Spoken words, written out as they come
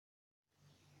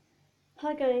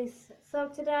Hi guys, so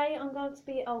today I'm going to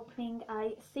be opening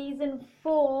a season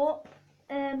 4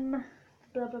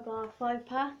 blah blah blah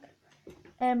 5-pack.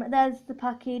 There's the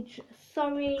package.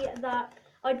 Sorry that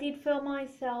I did film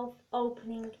myself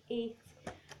opening it,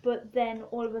 but then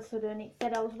all of a sudden it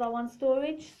said I was low on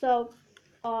storage, so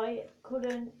I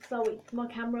couldn't, my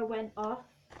camera went off.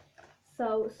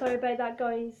 So sorry about that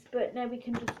guys, but now we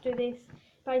can just do this.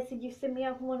 Basically, you've seen me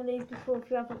open one of these before.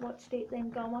 If you haven't watched it, then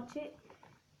go and watch it.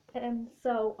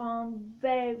 So I'm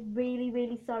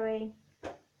really sorry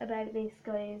about this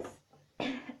guys.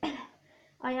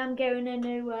 I am getting a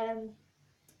new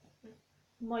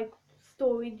my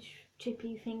storage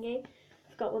chippy thingy,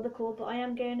 I forgot what they're called, but I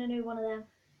am getting a new one of them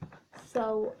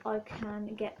so I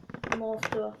can get more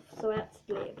stuff, so I have to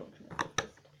delete a bunch of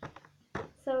stuff.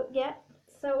 So yeah,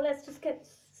 so let's just get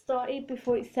started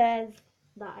before it says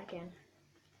that again.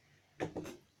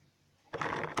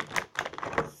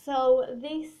 So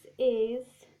this is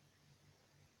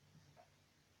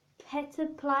Peter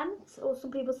Plant, or some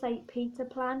people say Peter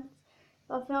Plant.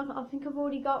 I think I've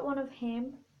already got one of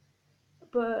him,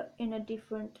 but in a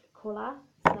different colour.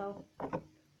 So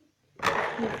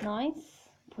he's nice.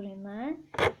 Put in there.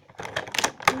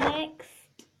 Next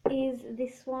is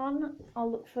this one.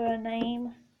 I'll look for a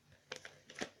name.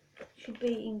 Should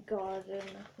be in garden,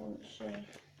 won't she?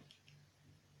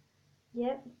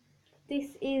 Yep.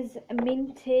 This is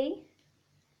Minty.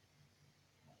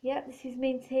 Yep, this is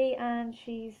Minty, and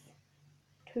she's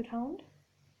two-toned.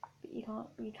 But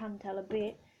you can tell a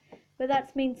bit. But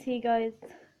that's Minty, guys.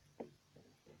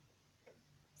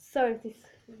 Sorry if this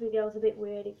video is a bit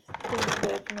weird, it's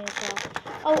weird for me as well.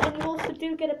 Oh, and you also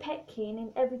do get a pet key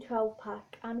in every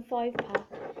 12-pack and 5-pack.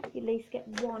 You at least get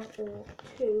 1 or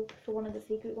 2 for one of the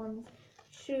secret ones.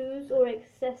 Shoes or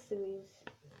accessories.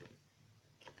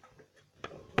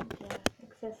 Yeah,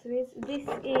 accessories. This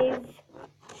is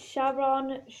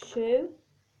Sharon Shoe,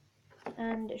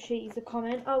 and she is a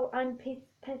common. Oh, and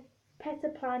Peter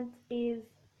Plant is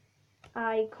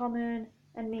a common,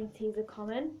 and Minty is a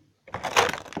common.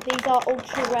 These are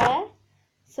ultra rare.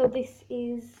 So this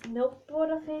is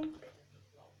Milkbud, I think.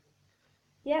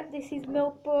 Yep, this is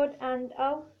Milkbud, and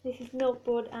this is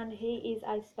Milkbud, and he is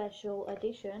a special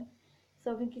edition.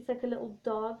 So I think it's like a little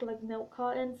dog, like milk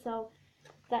carton. So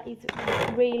that is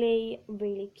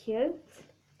really cute.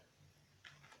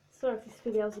 Sorry if this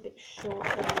video is a bit short,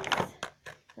 guys.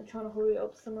 I'm trying to hurry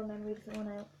up so my memory doesn't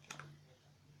run out.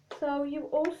 So you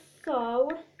also,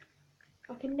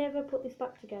 I can never put this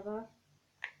back together.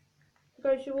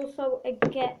 Because you also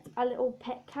get a little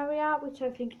pet carrier, which I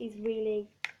think is really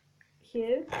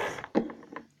cute.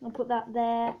 I'll put that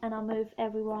there, and I'll move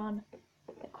everyone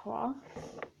across.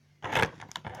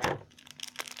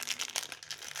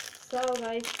 So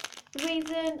guys, the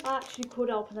reason I actually could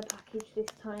open the package this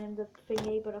time, the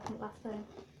thingy, but I couldn't last time.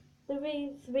 The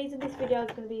reason this video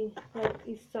is going to be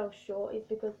is so short is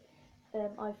because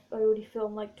I already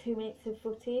filmed like 2 minutes of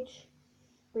footage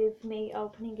with me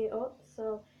opening it up,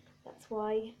 so that's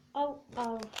why. And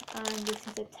this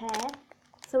is a tear.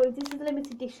 So if this is a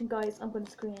limited edition, guys, I'm going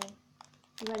to screen.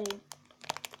 Ready?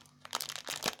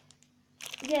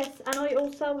 Yes, and I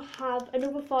also have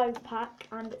another 5-pack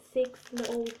and 6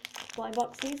 little blind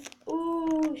boxes.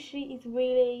 Ooh, she is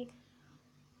really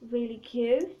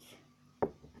cute.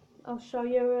 I'll show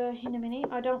you her in a minute.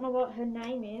 I don't know what her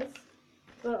name is,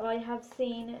 but I have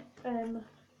seen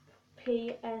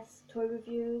PS Toy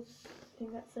Reviews, I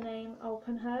think that's the name,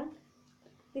 open her.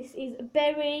 This is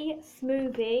Berry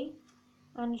Smoothie,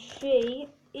 and she's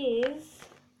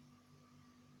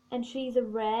a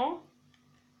rare.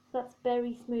 So that's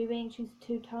Berry Smoothie, and she's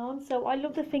 2-tone. So I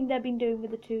love the thing they've been doing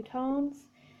with the 2-tones.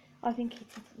 I think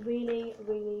it's really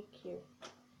cute.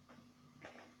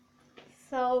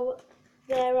 So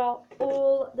there are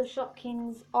all the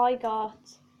Shopkins I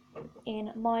got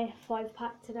in my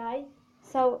 5-pack today.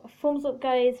 So thumbs up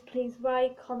guys, please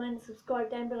rate, comment, subscribe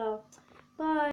down below. Bye.